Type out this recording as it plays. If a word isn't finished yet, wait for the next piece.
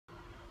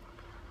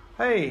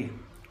Hey,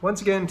 once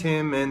again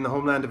Tim in the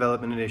Homeland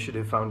Development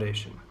Initiative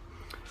Foundation.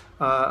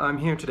 I'm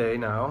here today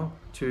now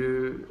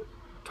to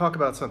talk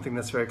about something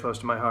that's very close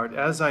to my heart,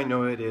 as I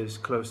know it is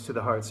close to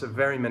the hearts of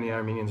very many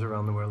Armenians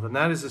around the world, and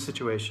that is the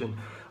situation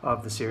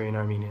of the Syrian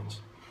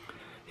Armenians.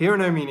 Here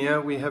in Armenia,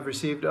 we have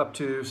received up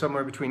to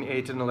somewhere between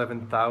 8,000 and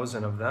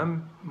 11,000 of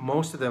them,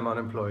 most of them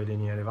unemployed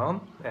in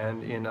Yerevan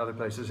and in other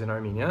places in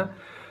Armenia.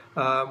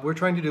 We're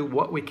trying to do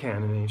what we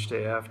can in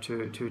HDIF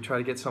to try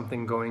to get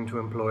something going to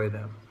employ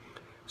them.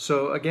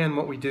 So again,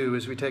 what we do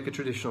is we take a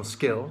traditional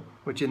skill,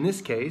 which in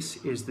this case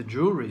is the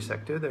jewelry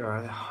sector. There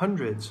are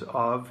hundreds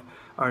of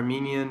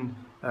Armenian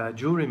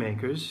jewelry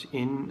makers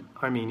in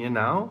Armenia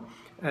now,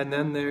 and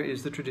then there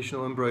is the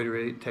traditional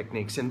embroidery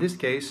techniques. In this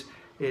case,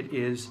 it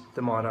is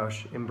the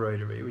Marash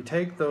Embroidery. We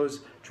take those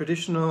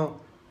traditional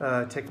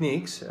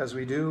techniques, as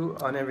we do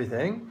on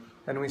everything,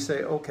 and we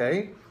say,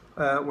 okay,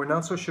 we're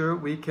not so sure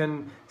we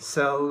can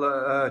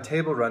sell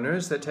table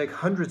runners that take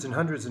hundreds and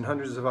hundreds and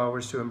hundreds of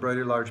hours to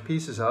embroider large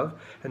pieces of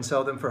and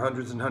sell them for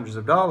hundreds and hundreds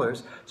of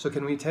dollars. So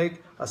can we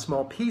take a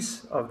small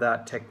piece of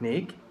that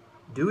technique,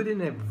 do it in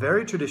a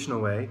very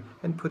traditional way,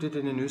 and put it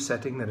in a new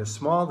setting that is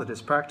small, that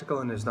is practical,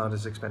 and is not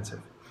as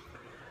expensive?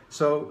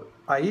 So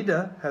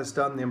Aida has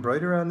done the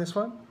embroidery on this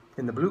one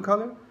in the blue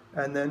color,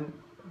 and then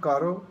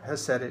Garo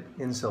has set it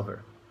in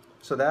silver.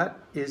 So that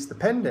is the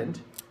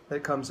pendant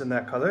that comes in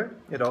that color.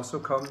 It also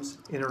comes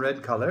in a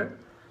red color.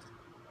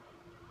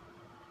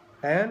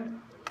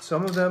 And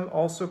some of them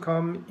also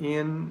come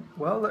in,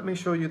 well, let me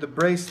show you the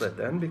bracelet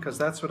then, because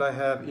that's what I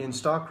have in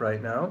stock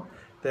right now,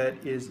 that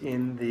is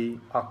in the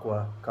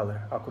aqua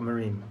color,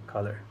 aquamarine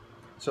color.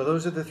 So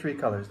those are the three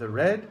colors, the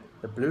red,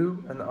 the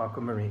blue, and the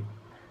aquamarine.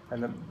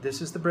 And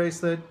this is the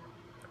bracelet.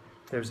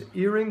 There's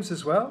earrings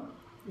as well,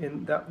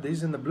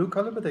 these in the blue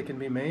color, but they can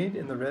be made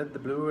in the red, the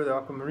blue, or the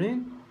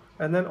aquamarine.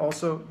 And then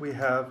also we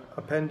have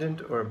a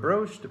pendant or a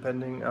brooch,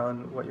 depending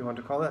on what you want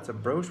to call that. It's a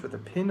brooch with a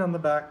pin on the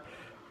back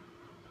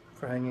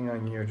for hanging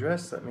on your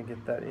dress. Let me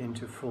get that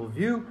into full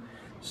view.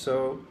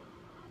 So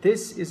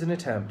this is an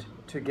attempt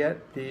to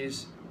get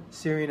these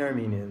Syrian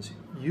Armenians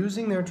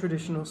using their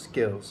traditional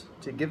skills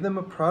to give them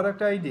a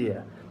product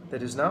idea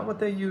that is not what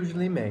they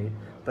usually made,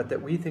 but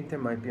that we think there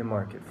might be a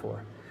market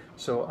for.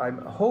 So I'm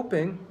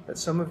hoping that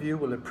some of you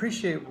will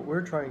appreciate what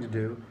we're trying to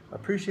do,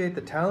 appreciate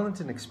the talent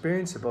and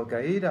experience that both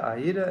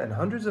Aida, and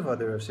hundreds of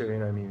other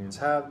Syrian Armenians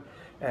have,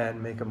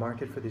 and make a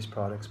market for these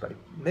products by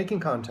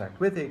making contact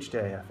with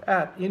HDIF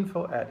at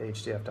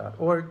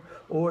info@hdif.org,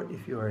 or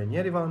if you are in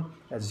Yerevan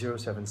at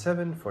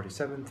 077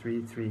 47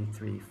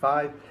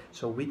 3335,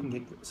 so we can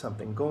get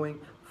something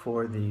going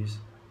for these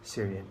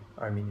Syrian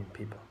Armenian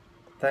people.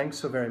 Thanks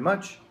so very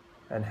much,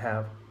 and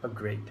have a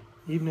great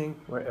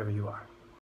evening wherever you are.